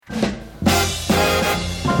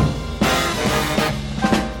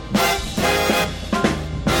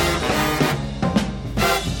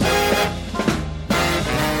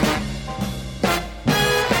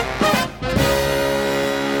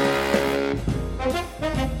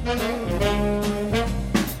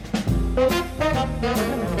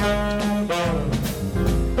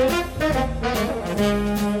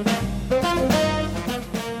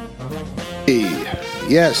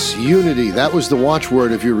Yes, unity. That was the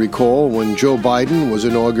watchword, if you recall, when Joe Biden was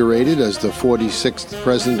inaugurated as the 46th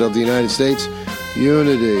President of the United States.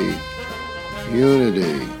 Unity.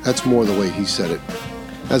 Unity. That's more the way he said it.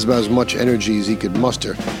 That's about as much energy as he could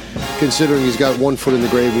muster, considering he's got one foot in the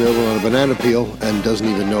grave and the other on a banana peel and doesn't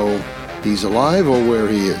even know he's alive or where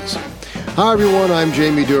he is. Hi, everyone. I'm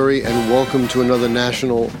Jamie Dury, and welcome to another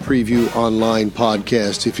National Preview Online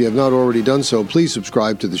podcast. If you have not already done so, please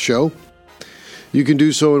subscribe to the show. You can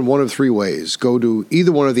do so in one of three ways. Go to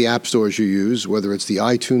either one of the app stores you use, whether it's the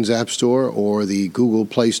iTunes App Store or the Google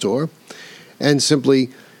Play Store, and simply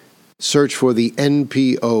search for the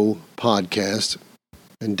N.P.O podcast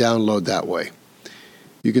and download that way.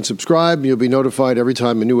 You can subscribe and you'll be notified every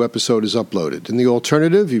time a new episode is uploaded. And the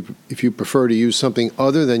alternative, if you prefer to use something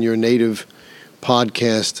other than your native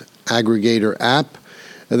podcast aggregator app,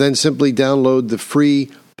 and then simply download the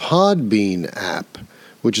free Podbean app,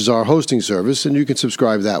 which is our hosting service, and you can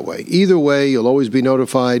subscribe that way. Either way, you'll always be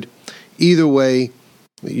notified. Either way,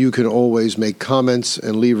 you can always make comments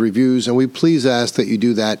and leave reviews, and we please ask that you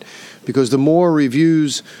do that, because the more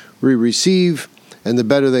reviews we receive and the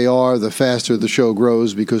better they are, the faster the show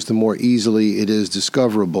grows, because the more easily it is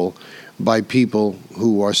discoverable by people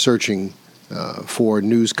who are searching for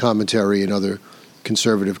news commentary and other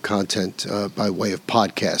conservative content by way of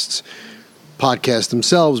podcasts. Podcasts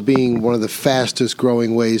themselves being one of the fastest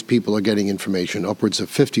growing ways people are getting information. Upwards of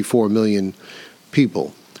 54 million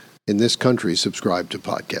people in this country subscribe to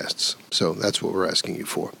podcasts. So that's what we're asking you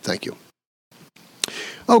for. Thank you.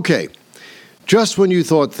 Okay. Just when you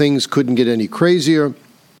thought things couldn't get any crazier,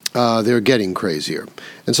 they're getting crazier.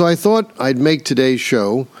 And so I thought I'd make today's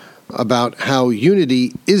show about how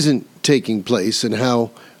unity isn't taking place and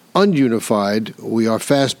how ununified we are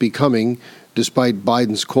fast becoming, despite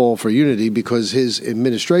Biden's call for unity, because his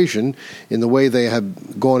administration, in the way they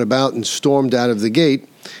have gone about and stormed out of the gate,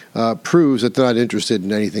 proves that they're not interested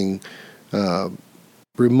in anything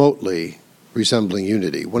remotely resembling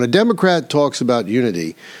unity. When a Democrat talks about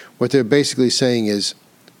unity, what they're basically saying is,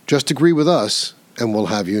 just agree with us and we'll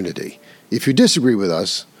have unity. If you disagree with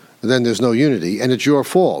us, then there's no unity, and it's your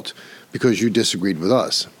fault because you disagreed with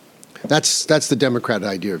us. That's the Democrat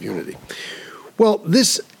idea of unity. Well,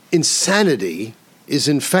 this insanity is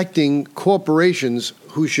infecting corporations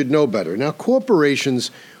who should know better. Now,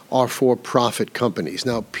 corporations are for-profit companies.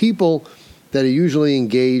 Now, people that are usually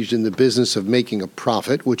engaged in the business of making a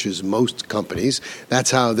profit, which is most companies,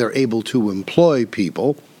 that's how they're able to employ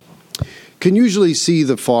people, can usually see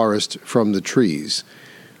the forest from the trees.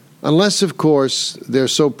 Unless, of course, they're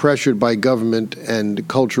so pressured by government and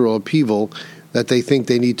cultural upheaval that they think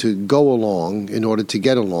they need to go along in order to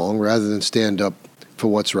get along rather than stand up for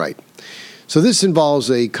what's right. So this involves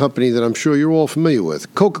a company that I'm sure you're all familiar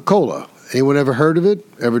with, Coca-Cola. Anyone ever heard of it?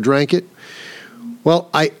 Ever drank it? Well,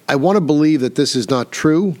 I want to believe that this is not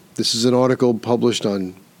true. This is an article published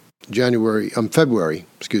on February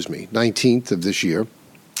 19th of this year.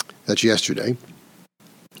 That's yesterday.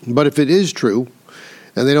 But if it is true,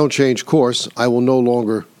 and they don't change course, I will no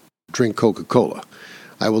longer drink Coca-Cola.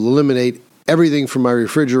 I will eliminate everything from my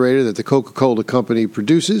refrigerator that the Coca-Cola company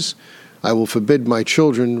produces. I will forbid my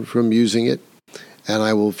children from using it, and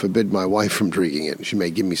I will forbid my wife from drinking it. She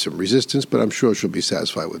may give me some resistance, but I'm sure she'll be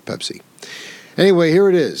satisfied with Pepsi. Anyway, here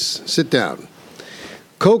it is. Sit down.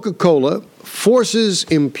 Coca-Cola forces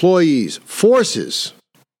employees,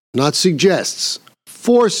 not suggests,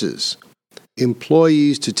 forces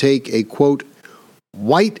employees to take a, quote,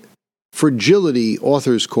 white fragility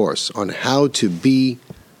author's course on how to be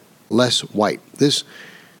less white. This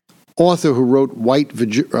author who wrote White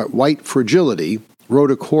Fragility wrote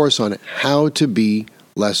a course on how to be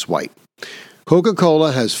less white.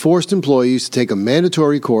 Coca-Cola has forced employees to take a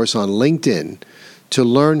mandatory course on LinkedIn to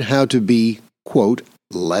learn how to be, quote,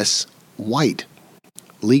 less white.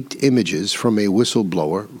 Leaked images from a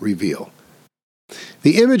whistleblower reveal.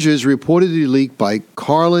 The images reportedly leaked by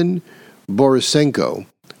Karlin Borisenko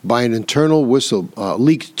by an internal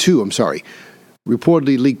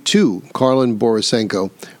reportedly leaked to Karlin Borisenko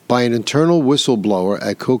by an internal whistleblower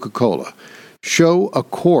at Coca-Cola, show a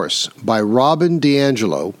course by Robin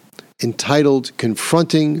DiAngelo entitled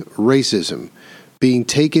Confronting Racism, being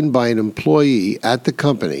taken by an employee at the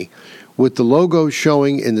company, with the logo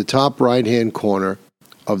showing in the top right-hand corner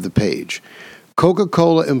of the page.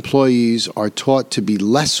 Coca-Cola employees are taught to be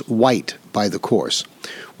less white by the course,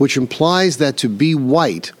 which implies that to be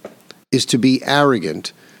white is to be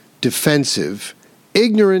arrogant, defensive,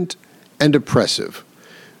 ignorant, and oppressive.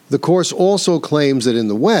 The course also claims that in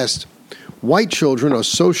the West, white children are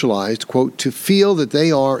socialized, quote, to feel that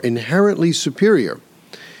they are inherently superior,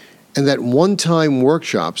 and that one-time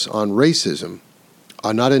workshops on racism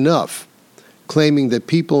are not enough, claiming that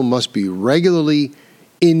people must be regularly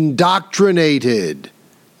indoctrinated,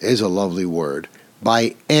 is a lovely word,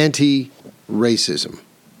 by anti-racism.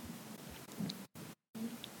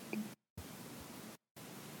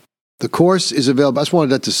 The course is available. I just wanted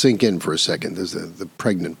that to sink in for a second. There's the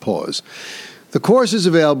pregnant pause. The course is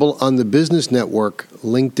available on the Business Network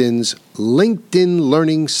LinkedIn's LinkedIn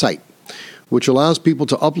Learning site, which allows people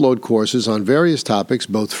to upload courses on various topics,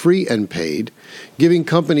 both free and paid, giving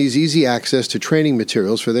companies easy access to training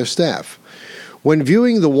materials for their staff. When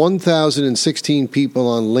viewing the 1,016 people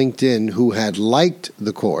on LinkedIn who had liked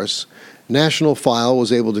the course, National File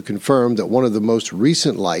was able to confirm that one of the most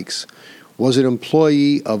recent likes was an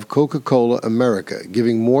employee of Coca-Cola America,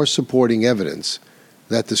 giving more supporting evidence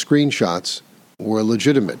that the screenshots were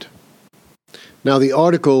legitimate. Now, the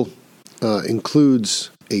article includes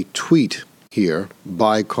a tweet here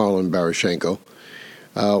by Karlin Barashenko.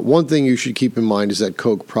 One thing you should keep in mind is that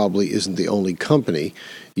Coke probably isn't the only company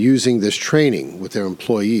using this training with their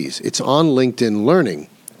employees. It's on LinkedIn Learning.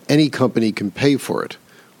 Any company can pay for it.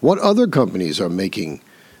 What other companies are making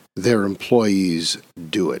their employees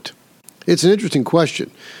do it? It's an interesting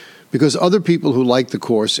question because other people who like the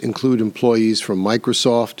course include employees from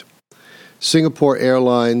Microsoft, Singapore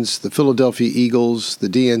Airlines, the Philadelphia Eagles, the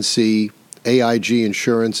DNC, AIG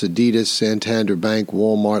Insurance, Adidas, Santander Bank,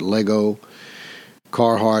 Walmart, Lego,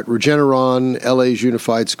 Carhartt, Regeneron, LA's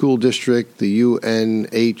Unified School District, the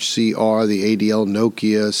UNHCR, the ADL,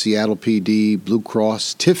 Nokia, Seattle PD, Blue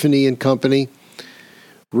Cross, Tiffany and Company,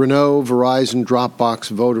 Renault, Verizon,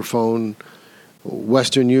 Dropbox, Vodafone,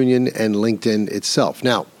 Western Union, and LinkedIn itself.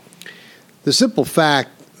 Now, the simple fact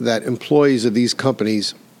that employees of these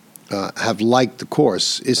companies have liked the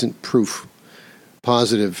course isn't proof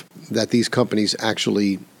positive that these companies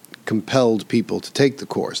actually compelled people to take the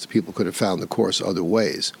course. The people could have found the course other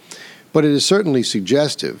ways. But it is certainly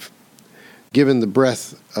suggestive, given the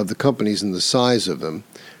breadth of the companies and the size of them,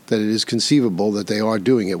 that it is conceivable that they are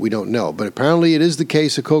doing it. We don't know. But apparently it is the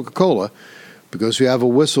case of Coca-Cola, because we have a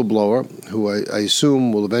whistleblower who I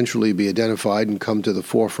assume will eventually be identified and come to the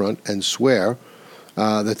forefront and swear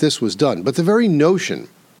that this was done. But the very notion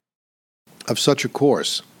of such a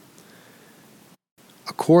course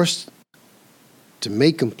to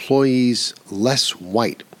make employees less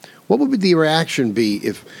white, what would the reaction be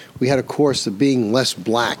if we had a course of being less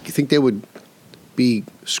black? You think they would be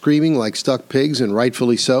screaming like stuck pigs, and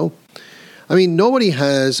rightfully so? I mean, nobody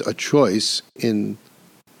has a choice in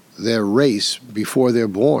their race before they're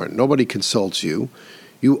born. Nobody consults you.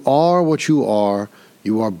 You are what you are.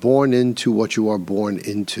 You are born into what you are born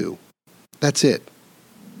into. That's it.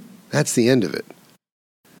 That's the end of it.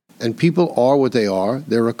 And people are what they are.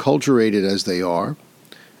 They're acculturated as they are.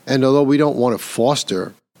 And although we don't want to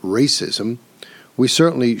foster racism, we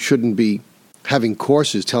certainly shouldn't be having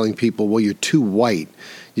courses telling people, well, you're too white.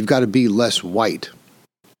 You've got to be less white.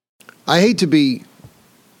 I hate to be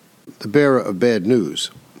the bearer of bad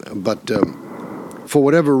news, but for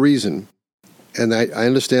whatever reason, and I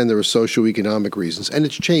understand there are socioeconomic reasons, and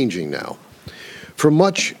it's changing now. For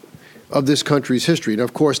much of this country's history, and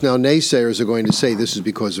of course now naysayers are going to say this is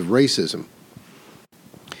because of racism,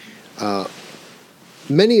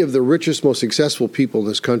 many of the richest, most successful people in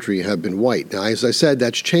this country have been white. Now, as I said,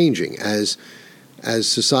 that's changing. As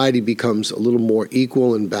society becomes a little more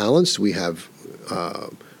equal and balanced, we have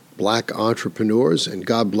black entrepreneurs, and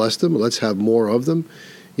God bless them. Let's have more of them.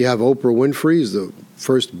 You have Oprah Winfrey, is the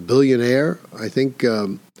first billionaire, I think,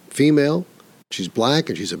 female. She's black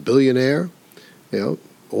and she's a billionaire. You know,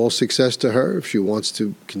 all success to her if she wants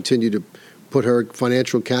to continue to put her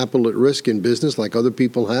financial capital at risk in business like other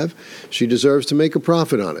people have. She deserves to make a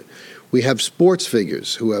profit on it. We have sports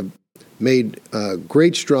figures who have made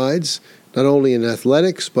great strides, not only in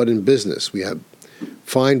athletics, but in business. We have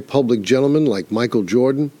fine public gentlemen like Michael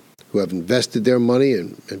Jordan who have invested their money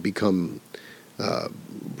and become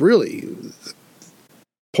really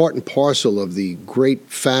part and parcel of the great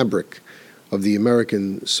fabric of the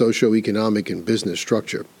American socioeconomic and business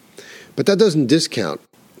structure. But that doesn't discount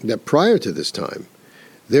that prior to this time,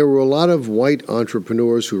 there were a lot of white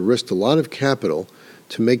entrepreneurs who risked a lot of capital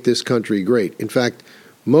to make this country great. In fact,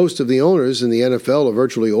 most of the owners in the NFL, or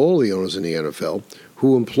virtually all the owners in the NFL,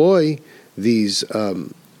 who employ these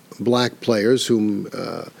black players whom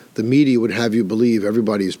the media would have you believe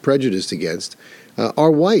everybody is prejudiced against,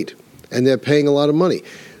 are white, and they're paying a lot of money.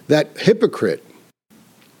 That hypocrite,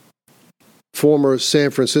 former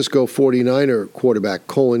San Francisco 49er quarterback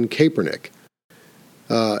Colin Kaepernick,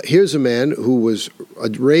 here's a man who was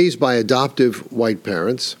raised by adoptive white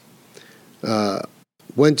parents,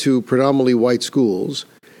 went to predominantly white schools,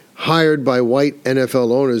 hired by white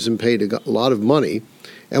NFL owners and paid a lot of money,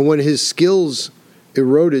 And when his skills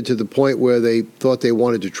eroded to the point where they thought they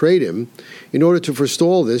wanted to trade him, in order to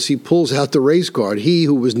forestall this, he pulls out the race card. He,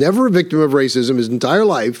 who was never a victim of racism his entire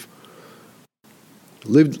life,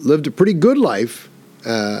 lived a pretty good life,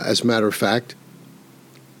 as a matter of fact,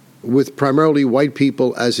 with primarily white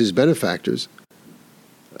people as his benefactors.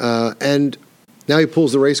 And now he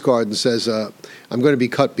pulls the race card and says, I'm going to be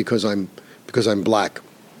cut because I'm black,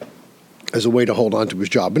 as a way to hold on to his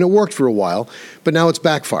job. And it worked for a while, but now it's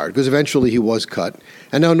backfired because eventually he was cut,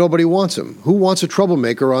 and now nobody wants him. Who wants a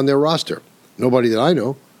troublemaker on their roster? Nobody that I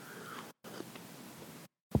know.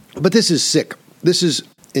 But this is sick. This is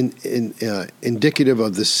indicative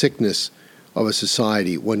of the sickness of a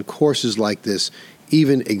society when courses like this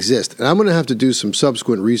even exist. And I'm going to have to do some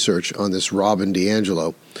subsequent research on this Robin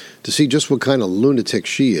DiAngelo to see just what kind of lunatic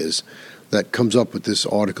she is that comes up with this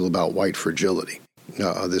article about white fragility.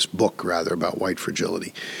 This book, rather, about white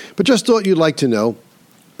fragility. But just thought you'd like to know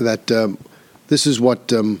that this is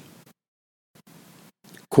what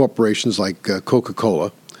corporations like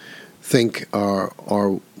Coca-Cola think are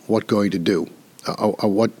what going to do, or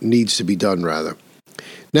what needs to be done, rather.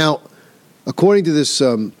 Now, according to this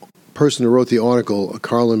person who wrote the article,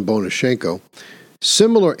 Karlin Bonashenko,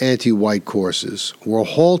 similar anti-white courses were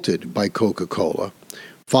halted by Coca-Cola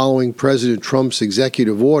following President Trump's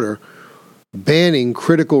executive order banning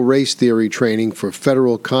critical race theory training for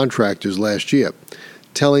federal contractors last year,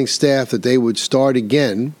 telling staff that they would start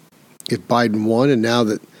again if Biden won, and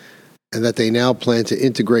that they now plan to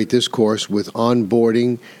integrate this course with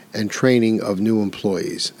onboarding and training of new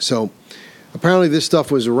employees. So apparently this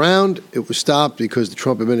stuff was around. It was stopped because the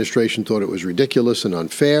Trump administration thought it was ridiculous and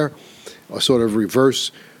unfair, a sort of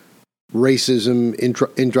reverse racism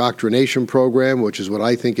indoctrination program, which is what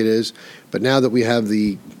I think it is. But now that we have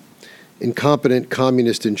the incompetent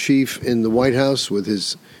communist-in-chief in the White House with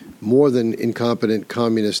his more than incompetent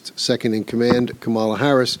communist second-in-command, Kamala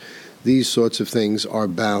Harris, these sorts of things are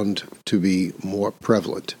bound to be more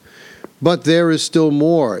prevalent. But there is still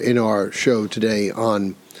more in our show today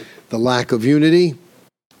on the lack of unity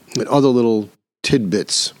and other little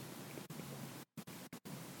tidbits.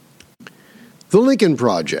 The Lincoln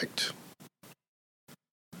Project.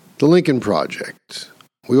 The Lincoln Project.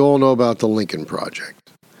 We all know about the Lincoln Project.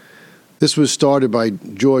 This was started by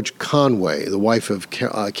George Conway, the wife of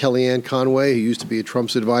Kellyanne Conway, who used to be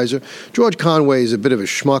Trump's advisor. George Conway is a bit of a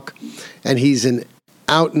schmuck, and he's an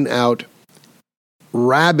out-and-out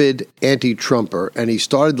rabid anti-Trumper, and he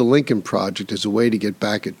started the Lincoln Project as a way to get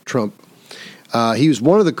back at Trump. He was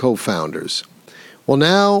one of the co-founders. Well,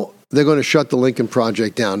 now they're going to shut the Lincoln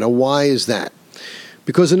Project down. Now, why is that?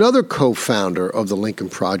 Because another co-founder of the Lincoln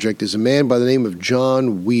Project is a man by the name of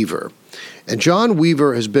John Weaver. And John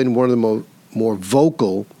Weaver has been one of the more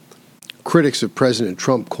vocal critics of President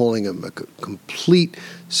Trump, calling him a complete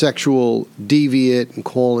sexual deviant and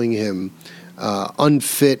calling him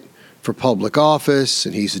unfit for public office,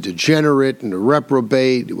 and he's a degenerate and a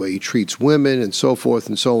reprobate, the way he treats women and so forth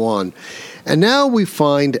and so on. And now we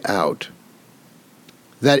find out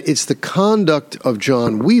that it's the conduct of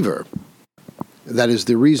John Weaver that is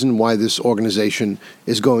the reason why this organization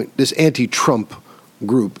this anti-Trump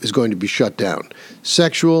group is going to be shut down.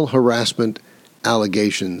 Sexual harassment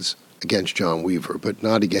allegations against John Weaver, but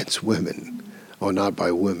not against women, or not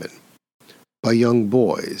by women, by young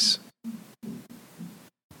boys.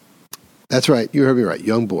 That's right, you heard me right,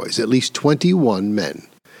 young boys. At least 21 men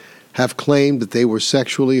have claimed that they were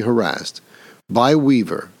sexually harassed by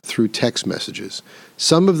Weaver through text messages.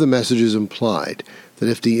 Some of the messages implied that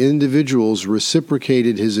if the individuals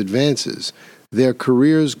reciprocated his advances, their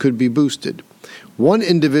careers could be boosted. One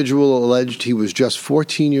individual alleged he was just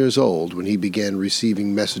 14 years old when he began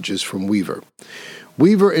receiving messages from Weaver.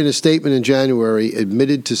 Weaver, in a statement in January,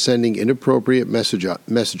 admitted to sending inappropriate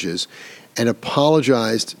messages and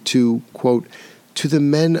apologized to, quote, "to the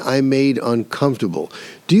men I made uncomfortable."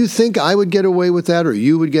 Do you think I would get away with that, or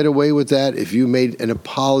you would get away with that if you made an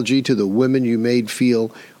apology to the women you made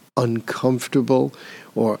feel uncomfortable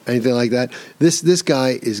or anything like that? This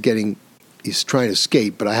guy he's trying to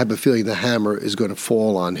skate, but I have a feeling the hammer is going to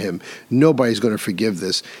fall on him. Nobody's going to forgive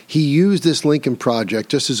this. He used this Lincoln Project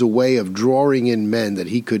just as a way of drawing in men that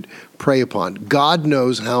he could prey upon. God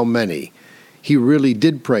knows how many he really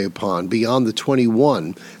did prey upon beyond the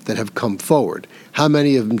 21 that have come forward. How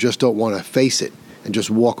many of them just don't want to face it and just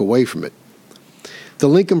walk away from it? The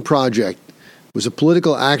Lincoln Project was a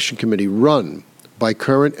political action committee run by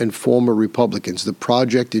current and former Republicans. The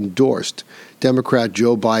project endorsed Democrat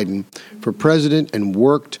Joe Biden for president and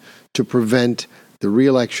worked to prevent the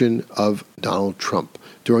re-election of Donald Trump.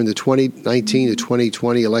 During the 2019 to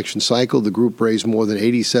 2020 election cycle, the group raised more than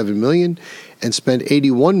 $87 million and spent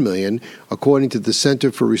 $81 million, according to the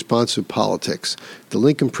Center for Responsive Politics. The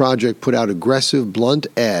Lincoln Project put out aggressive, blunt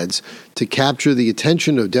ads to capture the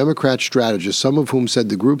attention of Democrat strategists, some of whom said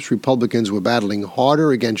the group's Republicans were battling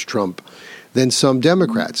harder against Trump than some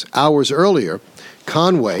Democrats. Hours earlier,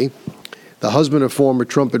 Conway, the husband of former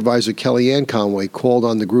Trump advisor Kellyanne Conway, called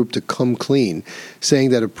on the group to come clean, saying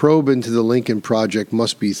that a probe into the Lincoln Project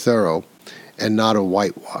must be thorough and not a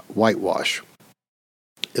whitewash.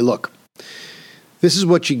 Look, this is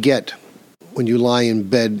what you get when you lie in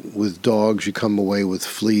bed with dogs, you come away with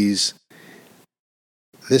fleas.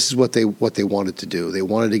 This is what they wanted to do. They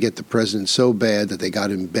wanted to get the president so bad that they got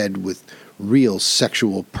in bed with real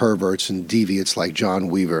sexual perverts and deviants like John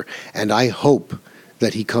Weaver. And I hope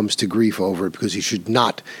that he comes to grief over it, because he should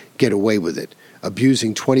not get away with it.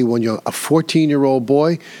 Abusing a 14-year-old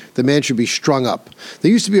boy, the man should be strung up. There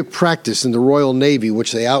used to be a practice in the Royal Navy,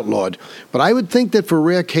 which they outlawed, but I would think that for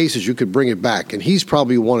rare cases you could bring it back, and he's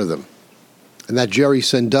probably one of them. And that Jerry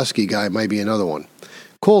Sandusky guy might be another one.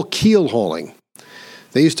 Called keel hauling.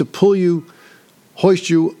 They used to hoist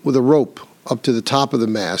you with a rope up to the top of the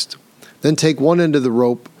mast, then take one end of the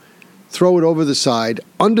rope, throw it over the side,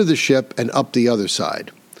 under the ship, and up the other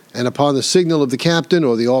side. And upon the signal of the captain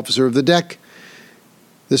or the officer of the deck,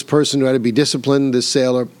 this person who had to be disciplined, this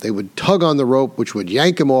sailor, they would tug on the rope, which would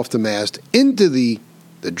yank him off the mast into the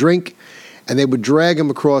drink, and they would drag him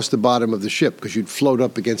across the bottom of the ship, because you'd float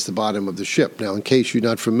up against the bottom of the ship. Now, in case you're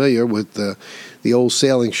not familiar with the old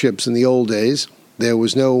sailing ships in the old days, there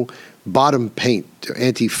was no bottom paint,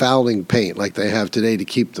 anti-fouling paint like they have today to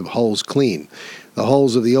keep the hulls clean. The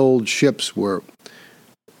hulls of the old ships were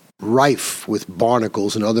rife with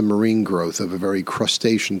barnacles and other marine growth of a very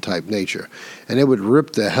crustacean-type nature. And it would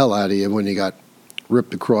rip the hell out of you when you got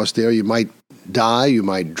ripped across there. You might die, you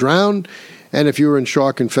might drown, and if you were in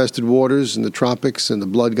shark-infested waters in the tropics and the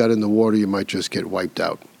blood got in the water, you might just get wiped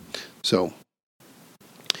out. So,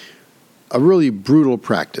 a really brutal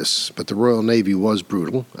practice, but the Royal Navy was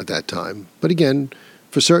brutal at that time. But again,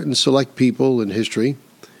 for certain select people in history,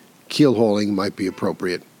 keel hauling might be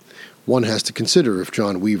appropriate. One has to consider if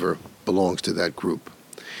John Weaver belongs to that group.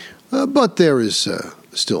 But there is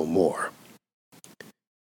still more.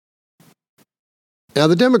 Now,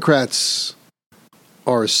 the Democrats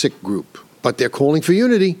are a sick group, but they're calling for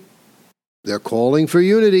unity. They're calling for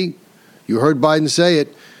unity. You heard Biden say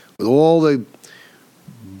it with all the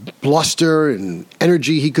bluster and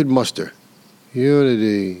energy he could muster.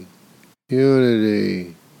 Unity,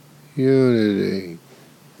 unity, unity.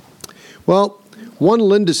 Well, one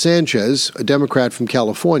Linda Sanchez, a Democrat from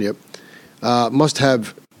California, must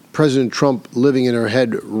have President Trump living in her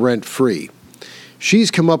head rent-free. She's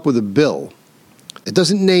come up with a bill. It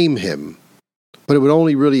doesn't name him, but it would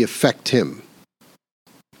only really affect him.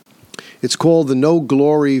 It's called the No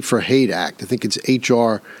Glory for Hate Act. I think it's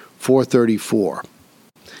H.R. 434.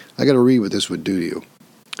 I got to read what this would do to you.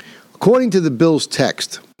 According to the bill's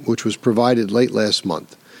text, which was provided late last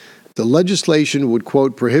month, the legislation would,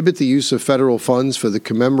 quote, prohibit the use of federal funds for the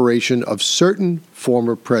commemoration of certain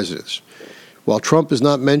former presidents. While Trump is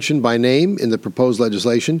not mentioned by name in the proposed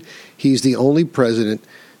legislation, he's the only president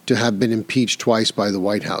to have been impeached twice by the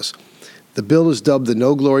White House. The bill is dubbed the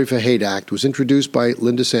No Glory for Hate Act, was introduced by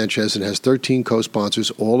Linda Sanchez and has 13 co-sponsors,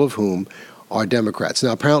 all of whom are Democrats.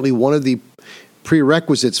 Now, apparently one of the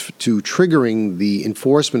prerequisites to triggering the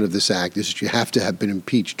enforcement of this act is that you have to have been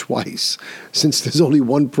impeached twice. Since there's only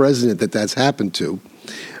one president that's happened to,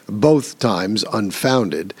 both times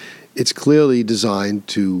unfounded, it's clearly designed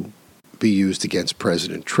to be used against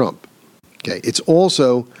President Trump. Okay, it's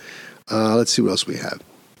also, let's see what else we have.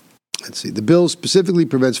 Let's see. The bill specifically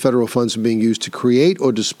prevents federal funds from being used to create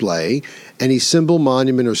or display any symbol,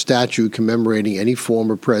 monument, or statue commemorating any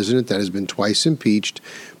former president that has been twice impeached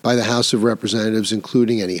by the House of Representatives,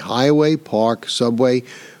 including any highway, park, subway,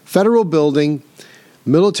 federal building,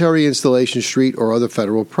 military installation, street, or other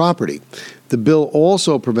federal property. The bill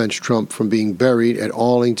also prevents Trump from being buried at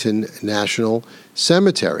Arlington National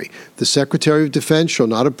Cemetery. The Secretary of Defense shall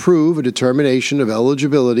not approve a determination of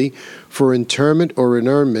eligibility for interment or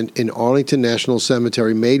inurnment in Arlington National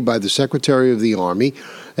Cemetery made by the Secretary of the Army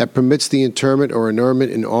that permits the interment or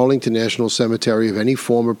inurnment in Arlington National Cemetery of any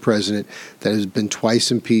former president that has been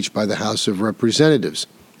twice impeached by the House of Representatives.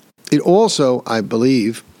 It also, I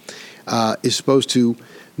believe, is supposed to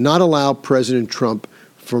not allow President Trump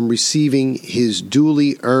from receiving his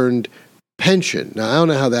duly earned pension. Now, I don't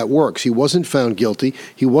know how that works. He wasn't found guilty.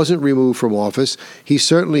 He wasn't removed from office. He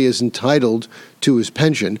certainly is entitled to his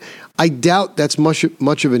pension. I doubt that's much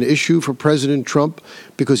of an issue for President Trump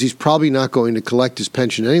because he's probably not going to collect his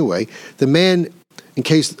pension anyway. The man, in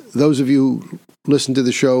case those of you who listen to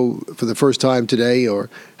the show for the first time today or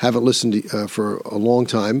haven't listened for a long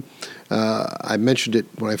time, I mentioned it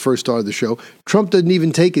when I first started the show, Trump doesn't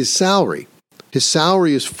even take his salary. His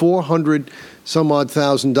salary is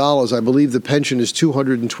 $400,000. I believe the pension is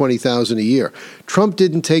 $220,000 a year. Trump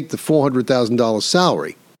didn't take the $400,000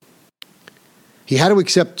 salary. He had to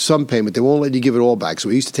accept some payment. They won't let you give it all back. So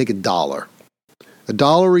he used to take $1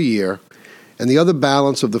 a year, and the other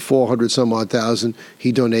balance of the 400,000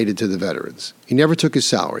 he donated to the veterans. He never took his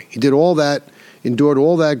salary. He did all that, endured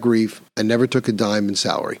all that grief, and never took a dime in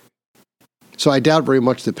salary. So I doubt very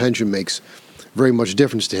much the pension makes very much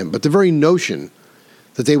difference to him. But the very notion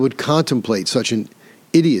that they would contemplate such an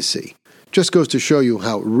idiocy just goes to show you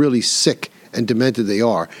how really sick and demented they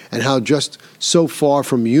are and how just so far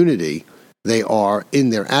from unity they are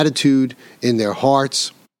in their attitude, in their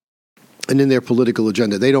hearts, and in their political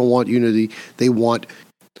agenda. They don't want unity. They want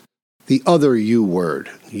the other U word,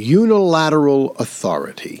 unilateral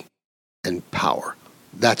authority and power.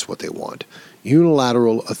 That's what they want,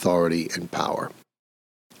 unilateral authority and power.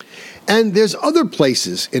 And there's other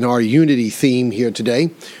places in our unity theme here today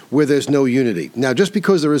where there's no unity. Now, just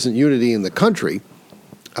because there isn't unity in the country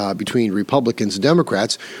between Republicans and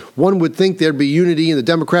Democrats, one would think there'd be unity in the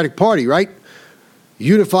Democratic Party, right?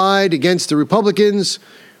 Unified against the Republicans,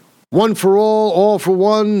 one for all for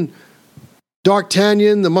one,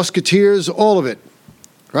 D'Artagnan, the Musketeers, all of it,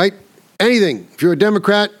 right? Anything. If you're a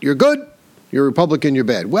Democrat, you're good. You're a Republican, you're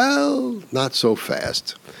bad. Well, not so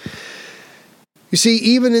fast. You see,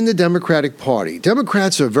 even in the Democratic Party,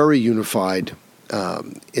 Democrats are very unified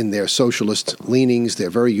in their socialist leanings. They're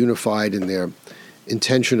very unified in their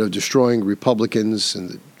intention of destroying Republicans and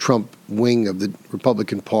the Trump wing of the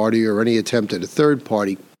Republican Party or any attempt at a third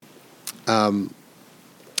party.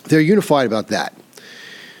 They're unified about that.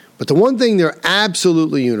 But the one thing they're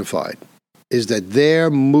absolutely unified is that their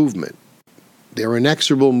movement, their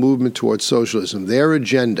inexorable movement towards socialism, their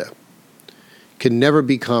agenda can never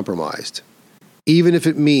be compromised, even if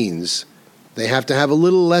it means they have to have a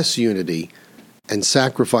little less unity and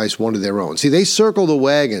sacrifice one of their own. See, they circle the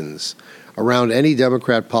wagons around any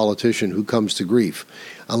Democrat politician who comes to grief,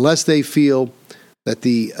 unless they feel that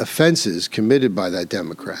the offenses committed by that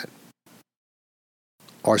Democrat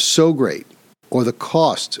are so great, or the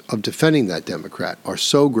cost of defending that Democrat are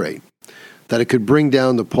so great, that it could bring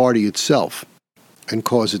down the party itself and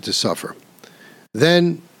cause it to suffer.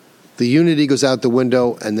 Then the unity goes out the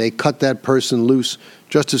window, and they cut that person loose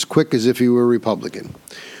just as quick as if he were a Republican.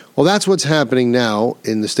 Well, that's what's happening now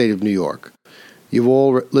in the state of New York. You've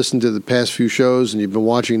all listened to the past few shows, and you've been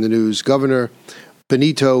watching the news. Governor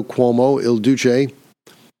Benito Cuomo, Il Duce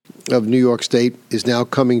of New York State, is now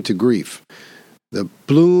coming to grief. The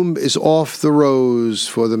bloom is off the rose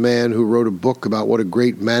for the man who wrote a book about what a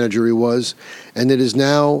great manager he was, and it is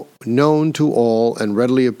now known to all and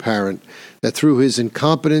readily apparent that through his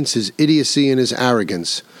incompetence, his idiocy, and his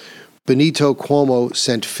arrogance, Benito Cuomo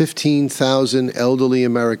sent 15,000 elderly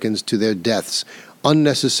Americans to their deaths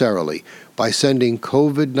unnecessarily by sending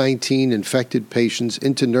COVID-19 infected patients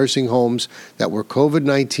into nursing homes that were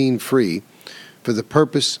COVID-19 free for the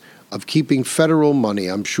purpose of keeping federal money.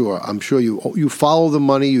 I'm sure you follow the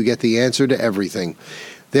money, you get the answer to everything.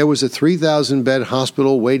 There was a 3,000-bed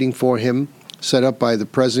hospital waiting for him, set up by the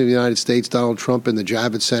President of the United States, Donald Trump, in the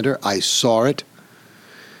Javits Center. I saw it.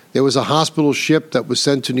 There was a hospital ship that was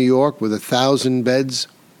sent to New York with 1,000 beds.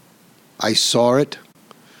 I saw it.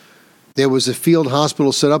 There was a field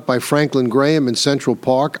hospital set up by Franklin Graham in Central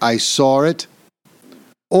Park. I saw it.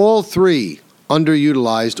 All three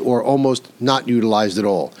underutilized or almost not utilized at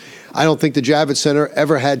all. I don't think the Javits Center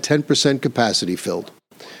ever had 10% capacity filled.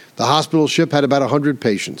 The hospital ship had about 100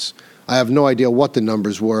 patients. I have no idea what the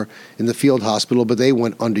numbers were in the field hospital, but they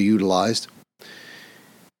went underutilized.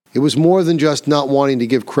 It was more than just not wanting to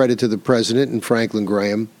give credit to the president and Franklin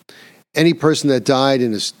Graham. Any person that died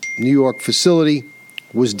in a New York facility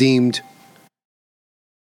was deemed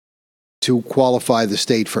to qualify the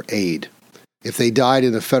state for aid. If they died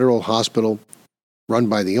in a federal hospital run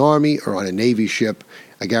by the Army or on a Navy ship,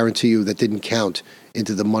 I guarantee you that didn't count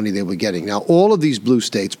into the money they were getting. Now, all of these blue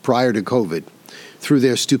states prior to COVID, through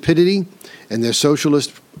their stupidity and their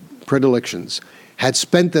socialist predilections, had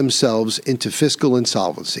spent themselves into fiscal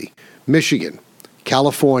insolvency. Michigan,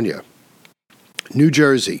 California, New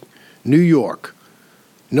Jersey, New York,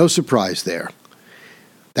 no surprise there.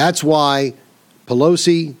 That's why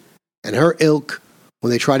Pelosi and her ilk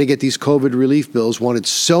when they try to get these COVID relief bills, wanted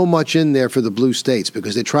so much in there for the blue states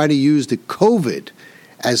because they try to use the COVID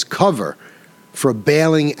as cover for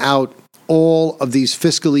bailing out all of these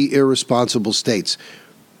fiscally irresponsible states,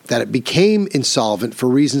 that it became insolvent for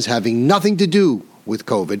reasons having nothing to do with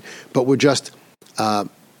COVID, but were just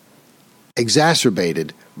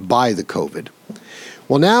exacerbated by the COVID.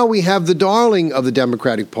 Well, now we have the darling of the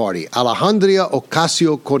Democratic Party, Alejandria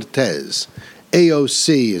Ocasio-Cortez,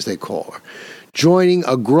 AOC as they call her, joining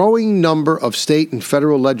a growing number of state and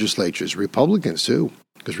federal legislatures, Republicans too,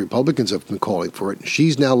 because Republicans have been calling for it, and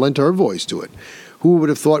she's now lent her voice to it. Who would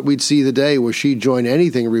have thought we'd see the day where she'd join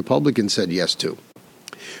anything Republicans said yes to?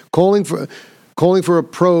 Calling for a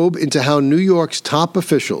probe into how New York's top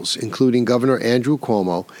officials, including Governor Andrew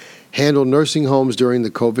Cuomo, handle nursing homes during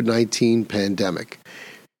the COVID-19 pandemic.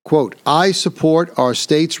 Quote, I support our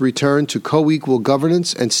state's return to co-equal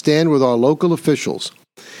governance and stand with our local officials,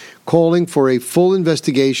 calling for a full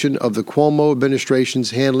investigation of the Cuomo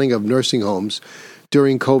administration's handling of nursing homes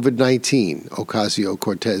during COVID-19,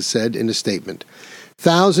 Ocasio-Cortez said in a statement.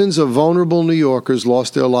 Thousands of vulnerable New Yorkers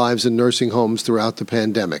lost their lives in nursing homes throughout the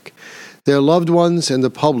pandemic. Their loved ones and the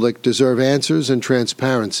public deserve answers and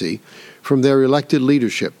transparency from their elected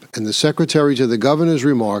leadership, and the Secretary to the Governor's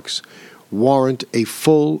remarks warrant a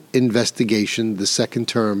full investigation, the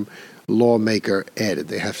second-term lawmaker added.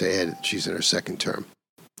 They have to add it. She's in her second term.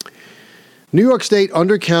 New York State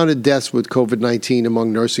undercounted deaths with COVID-19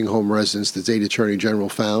 among nursing home residents, the state attorney general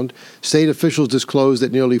found. State officials disclosed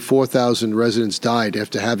that nearly 4,000 residents died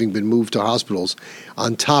after having been moved to hospitals,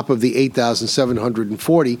 on top of the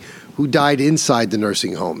 8,740 who died inside the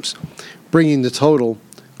nursing homes, bringing the total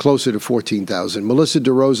closer to 14,000. Melissa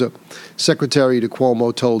DeRosa, secretary to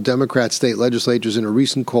Cuomo, told Democrat state legislators in a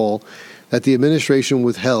recent call that the administration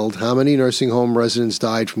withheld how many nursing home residents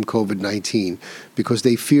died from COVID-19 because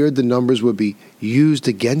they feared the numbers would be used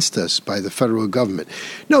against us by the federal government.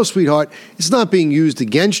 No, sweetheart, it's not being used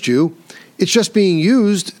against you. It's just being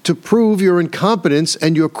used to prove your incompetence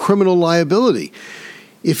and your criminal liability.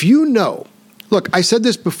 If you know, look, I said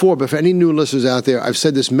this before, but for any new listeners out there, I've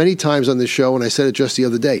said this many times on this show, and I said it just the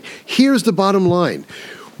other day. Here's the bottom line.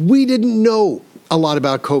 We didn't know a lot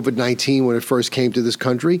about COVID-19 when it first came to this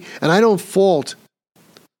country, and I don't fault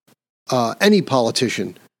any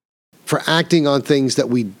politician for acting on things that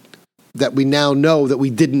we now know that we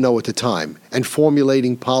didn't know at the time, and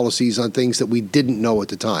formulating policies on things that we didn't know at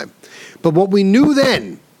the time. But what we knew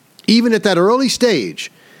then, even at that early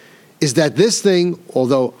stage, is that this thing,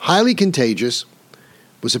 although highly contagious,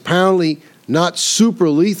 was apparently not super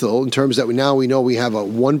lethal in terms that we know we have a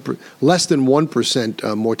less than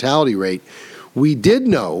 1% mortality rate. We did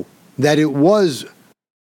know that it was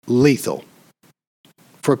lethal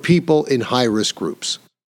for people in high-risk groups,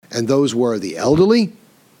 and those were the elderly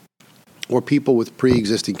or people with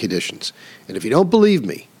pre-existing conditions. And if you don't believe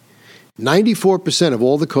me, 94% of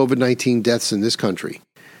all the COVID-19 deaths in this country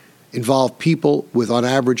involve people with, on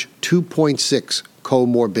average, 2.6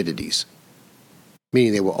 comorbidities,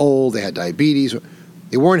 meaning they were old, they had diabetes,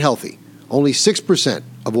 they weren't healthy. Only 6%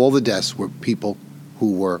 of all the deaths were people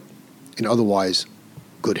who were in otherwise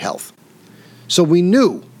good health. So we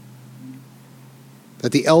knew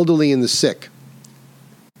that the elderly and the sick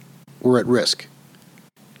were at risk.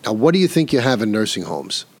 Now, what do you think you have in nursing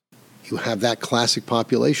homes? You have that classic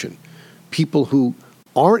population, people who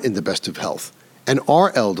aren't in the best of health and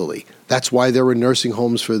are elderly. That's why they're in nursing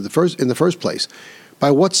homes in the first place. By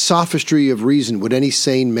what sophistry of reason would any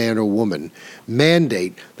sane man or woman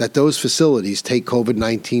mandate that those facilities take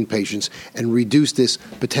COVID-19 patients and reduce this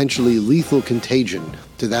potentially lethal contagion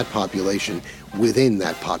to that population within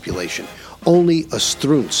that population? Only a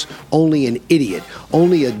strunz, only an idiot,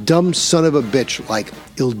 only a dumb son of a bitch like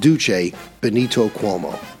Il Duce Benito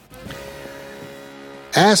Cuomo.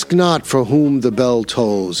 Ask not for whom the bell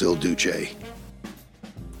tolls, Il Duce.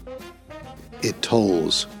 It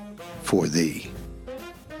tolls for thee.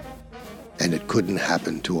 And it couldn't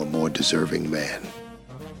happen to a more deserving man.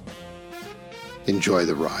 Enjoy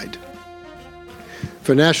the ride.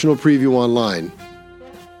 For National Preview Online,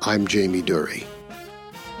 I'm Jamie Dury.